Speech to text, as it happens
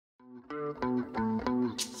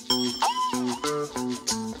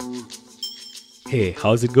Hey,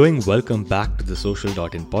 how's it going? Welcome back to the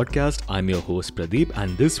Social.in podcast. I'm your host Pradeep,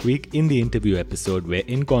 and this week in the interview episode, we're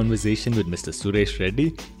in conversation with Mr. Suresh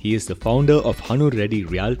Reddy. He is the founder of Hanu Reddy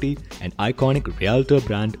Realty, an iconic realtor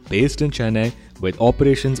brand based in Chennai with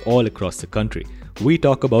operations all across the country. We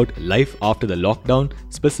talk about life after the lockdown,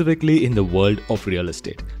 specifically in the world of real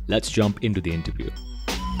estate. Let's jump into the interview.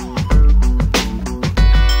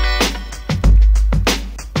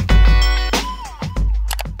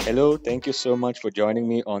 Hello, thank you so much for joining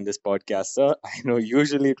me on this podcast, sir. I know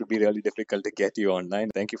usually it would be really difficult to get you online.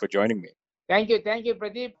 Thank you for joining me. Thank you,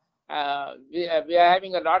 Pradeep. We are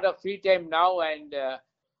having a lot of free time now and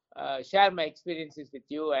share my experiences with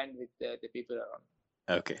you and with the people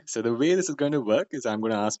around. Okay, so the way this is going to work is I'm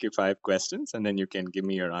going to ask you 5 questions and then you can give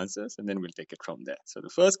me your answers and then we'll take it from there. So the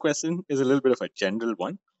first question is a little bit of a general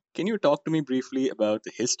one. Can you talk to me briefly about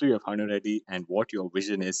the history of Hanu Reddy and what your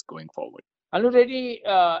vision is going forward? Hanu Reddy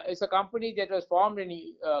is a company that was formed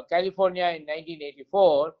in California in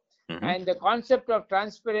 1984, and the concept of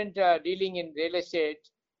transparent dealing in real estate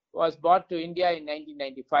was brought to India in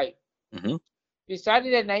 1995. We started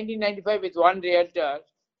in 1995 with one realtor,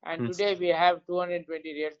 and today we have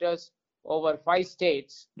 220 realtors over 5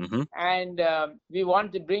 states. And we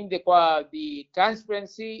want to bring the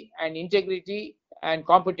transparency and integrity and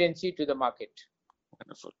competency to the market.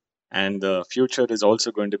 Wonderful. And the future is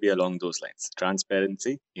also going to be along those lines: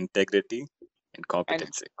 transparency, integrity, and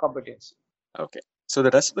competency. Okay. So the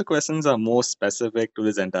rest of the questions are more specific to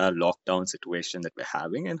this entire lockdown situation that we're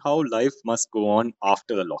having and how life must go on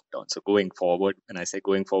after the lockdown. So going forward, when I say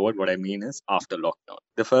going forward, what I mean is after lockdown.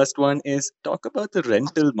 The first one is talk about the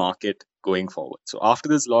rental market going forward. So after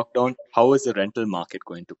this lockdown, how is the rental market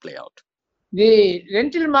going to play out? The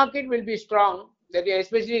rental market will be strong,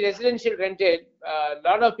 especially residential rental. A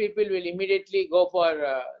lot of people will immediately go for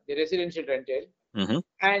the residential rental.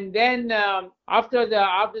 And then after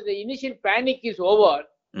the initial panic is over,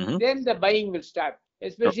 then the buying will start.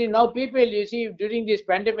 Especially now, people, you see, during this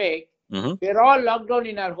pandemic, we're all locked down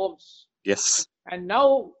in our homes. Yes. And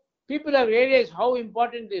now people have realized how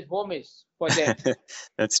important this home is for them.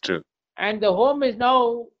 That's true. And the home is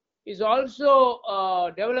now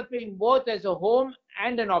also developing both as a home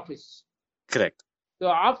and an office. Correct. So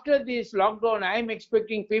after this lockdown, I'm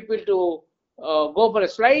expecting people to go for a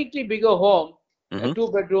slightly bigger home, a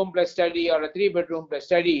 2-bedroom plus study or a 3-bedroom plus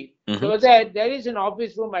study, so that there is an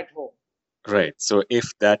office room at home. Right. So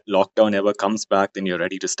if that lockdown ever comes back, then you're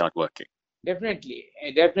ready to start working. Definitely.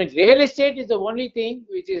 Real estate is the only thing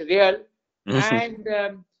which is real. And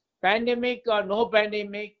pandemic or no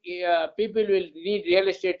pandemic, people will need real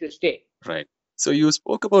estate to stay. Right. So you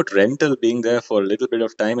spoke about rental being there for a little bit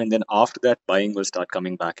of time, and then after that, buying will start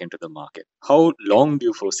coming back into the market. How long do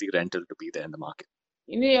you foresee rental to be there in the market?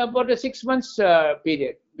 In about a 6 months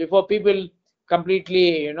period before people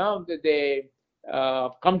completely, they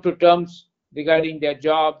come to terms regarding their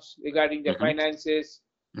jobs, regarding their finances.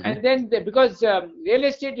 And then because real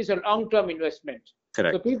estate is a long-term investment.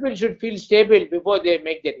 Correct. So people should feel stable before they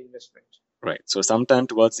make that investment. Right. So sometime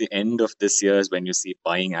towards the end of this year is when you see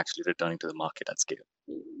buying actually returning to the market at scale.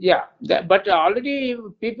 Yeah, but already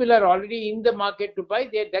people are already in the market to buy.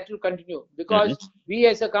 That will continue because we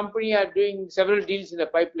as a company are doing several deals in the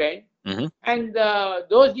pipeline, and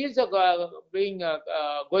those deals are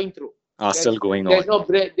going through. Still going on.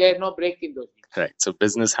 There's no break in those deals. Right. So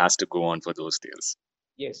business has to go on for those deals.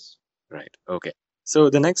 Yes. Right. Okay.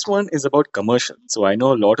 So the next one is about commercial. So I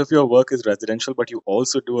know a lot of your work is residential, but you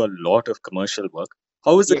also do a lot of commercial work.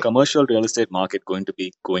 How is the commercial real estate market going to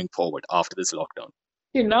be going forward after this lockdown?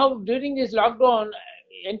 See, now during this lockdown,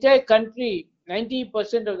 entire country,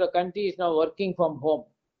 90% of the country is now working from home.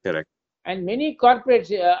 Correct. And many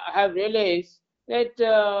corporates have realized that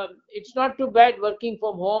it's not too bad working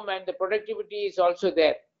from home and the productivity is also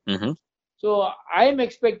there. So I am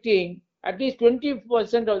expecting at least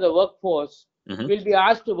 20% of the workforce will be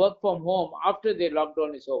asked to work from home after the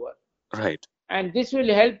lockdown is over. Right. And this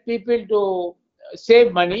will help people to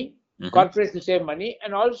save money, corporates to save money,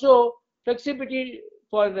 and also flexibility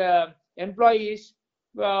for employees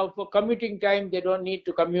for commuting time. They don't need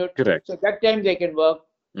to commute. Correct. So that time they can work.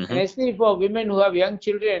 And especially for women who have young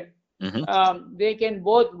children, they can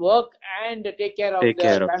both work and take care of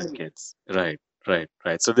their family. Kids. Right.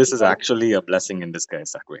 So this is actually a blessing in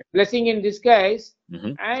disguise that way. Blessing in disguise.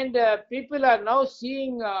 And people are now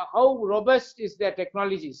seeing how robust is their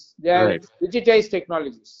technologies. They are digitized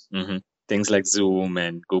technologies. Things like Zoom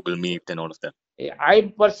and Google Meet and all of that.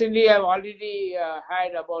 I personally have already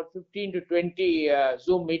had about 15 to 20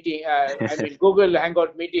 Zoom Google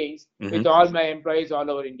Hangout meetings with all my employees all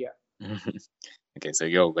over India. Okay, so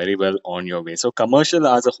you're very well on your way. So commercial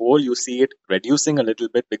as a whole, you see it reducing a little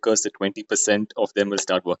bit because the 20% of them will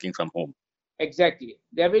start working from home. Exactly.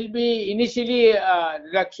 There will be initially a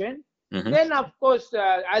reduction. Then, of course,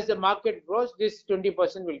 as the market grows, this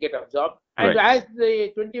 20% will get absorbed. And as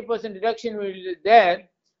the 20% reduction will be there,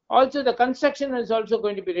 also the construction is also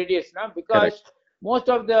going to be reduced now, because most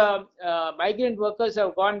of the migrant workers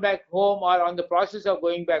have gone back home or on the process of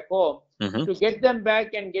going back home. To get them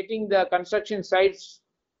back and getting the construction sites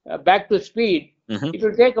back to speed, it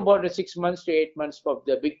will take about 6 months to 8 months for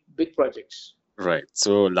the big projects. Right.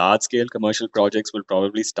 So large scale commercial projects will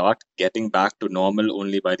probably start getting back to normal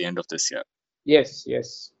only by the end of this year. Yes,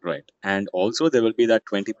 yes. Right. And also there will be that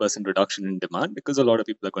 20% reduction in demand because a lot of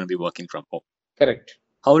people are going to be working from home. Correct.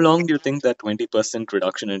 How long do you think that 20%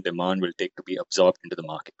 reduction in demand will take to be absorbed into the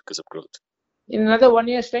market because of growth? In another 1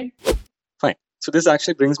 year's time. Fine. So this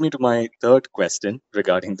actually brings me to my third question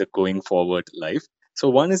regarding the going forward life. So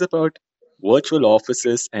one is about virtual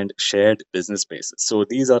offices and shared business spaces. So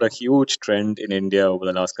these are a huge trend in India over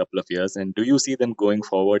the last couple of years. And do you see them going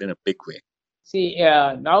forward in a big way? See,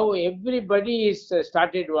 now everybody is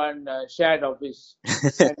started one shared office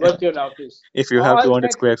and virtual office. If you have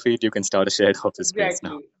 200 square feet, you can start a shared office space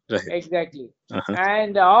now. Right. Exactly.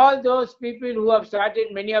 And all those people who have started,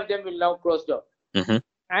 many of them will now close down.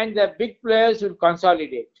 And the big players will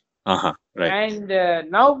consolidate. Right. And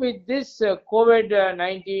now with this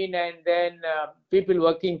COVID-19 and then people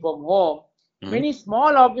working from home, many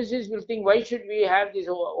small offices will think, why should we have this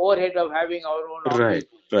overhead of having our own office,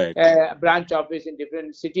 branch office in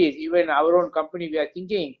different cities? Even our own company, we are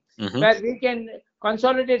thinking that we can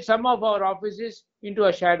consolidate some of our offices into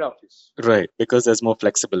a shared office. Right, because there's more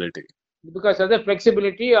flexibility. Because of the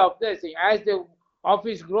flexibility of the thing. As the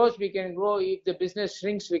office grows, we can grow. If the business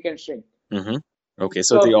shrinks, we can shrink. Okay,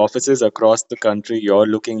 so the offices across the country, you're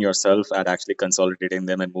looking yourself at actually consolidating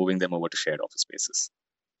them and moving them over to shared office spaces.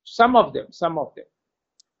 Some of them.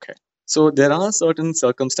 Okay. So there are certain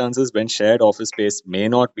circumstances when shared office space may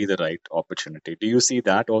not be the right opportunity. Do you see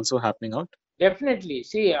that also happening out? Definitely.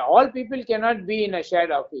 See, all people cannot be in a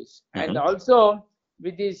shared office. And also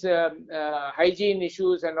with these hygiene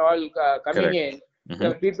issues and all coming in,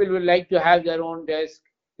 the people will like to have their own desk,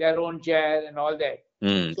 their own chair and all that.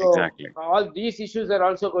 So exactly. All these issues are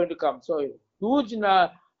also going to come. So huge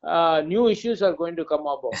new issues are going to come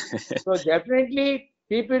about. So definitely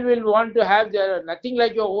people will want to have their nothing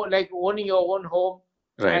like like owning your own home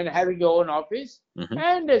and having your own office.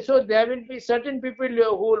 And so there will be certain people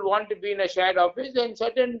who will want to be in a shared office, and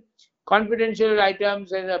certain confidential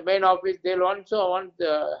items in the main office, they'll also want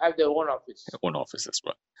to have their own office. Own office as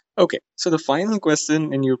well. Okay, so the final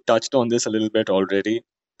question, and you touched on this a little bit already,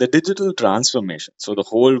 the digital transformation. So the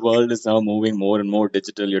whole world is now moving more and more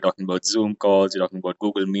digital. You're talking about Zoom calls, you're talking about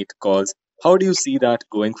Google Meet calls. How do you see that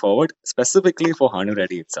going forward, specifically for Hanu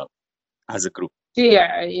Reddy itself as a group? See,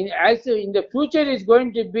 in the future is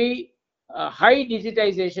going to be high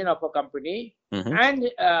digitization of a company and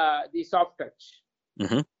the soft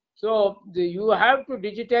touch. So you have to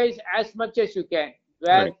digitize as much as you can.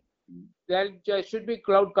 Where there should be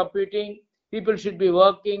cloud computing. People should be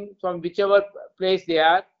working from whichever place they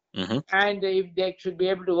are. And if they should be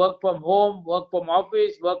able to work from home, work from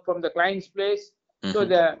office, work from the client's place. So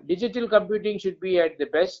the digital computing should be at the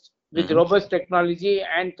best with robust technology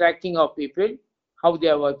and tracking of people, how they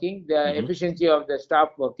are working, the efficiency of the staff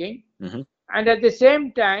working. And at the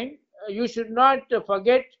same time, you should not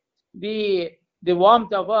forget the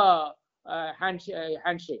warmth of a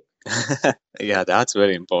handshake. Yeah, that's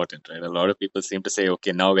very important, right? A lot of people seem to say,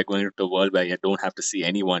 okay, now we're going into a world where you don't have to see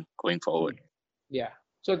anyone going forward. Yeah.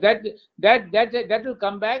 So that will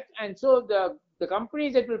come back. And so the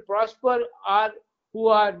companies that will prosper are who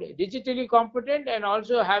are digitally competent and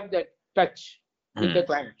also have that touch with the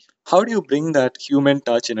client. How do you bring that human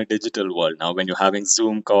touch in a digital world? Now, when you're having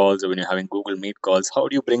Zoom calls or when you're having Google Meet calls, how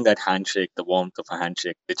do you bring that handshake, the warmth of a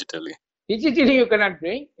handshake digitally? Digitally, you cannot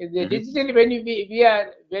bring. Digitally,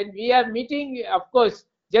 when we are meeting, of course,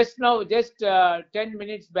 just now, just 10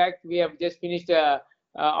 minutes back, we have just finished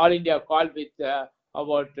All India call with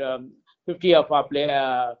about 50 of our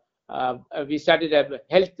players. We started a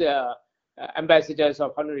health ambassadors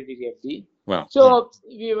of Hanu Reddy FD. Wow. So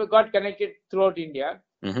we got connected throughout India.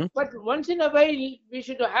 But once in a while, we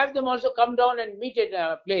should have them also come down and meet at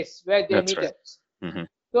a place where they meet us.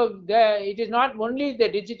 So it is not only the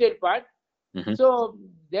digital part. So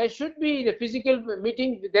there should be the physical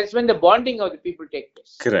meeting. That's when the bonding of the people take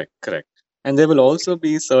place. Correct. And there will also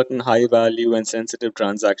be certain high value and sensitive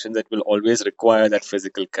transactions that will always require that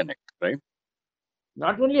physical connect, right?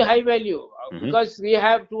 Not only high value, because we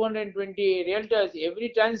have 220 realtors.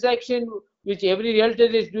 Every transaction which every realtor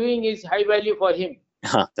is doing is high value for him.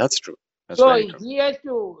 That's true. So he has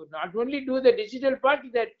to not only do the digital part,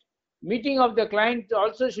 that meeting of the client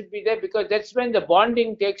also should be there, because that's when the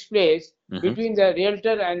bonding takes place between the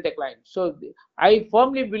realtor and the client. So I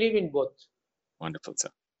firmly believe in both. Wonderful, sir.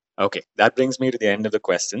 Okay, that brings me to the end of the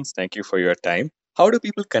questions. Thank you for your time. How do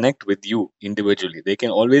people connect with you individually? They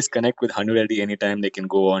can always connect with Hanu Reddy anytime. They can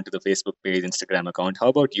go on to the Facebook page, Instagram account. How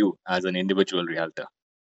about you as an individual realtor?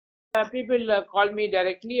 People call me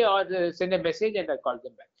directly or send a message and I call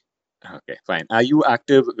them back. Okay, fine. Are you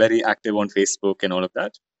active, very active on Facebook and all of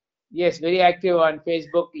that? Yes, very active on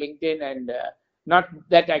Facebook, LinkedIn, and not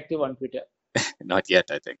that active on Twitter. Not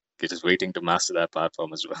yet, I think. You're just waiting to master that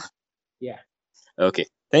platform as well. Yeah. Okay.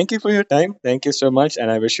 Thank you for your time. Thank you so much. And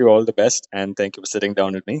I wish you all the best. And thank you for sitting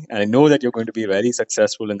down with me. And I know that you're going to be very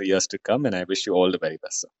successful in the years to come. And I wish you all the very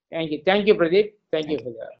best, sir. Thank you. Thank you, Pradeep. Thank you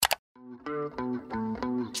for that.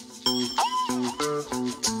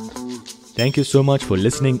 Thank you so much for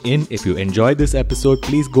listening in. If you enjoyed this episode,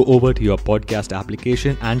 please go over to your podcast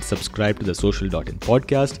application and subscribe to the Social.in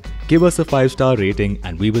podcast. Give us a 5-star rating,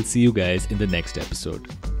 and we will see you guys in the next episode.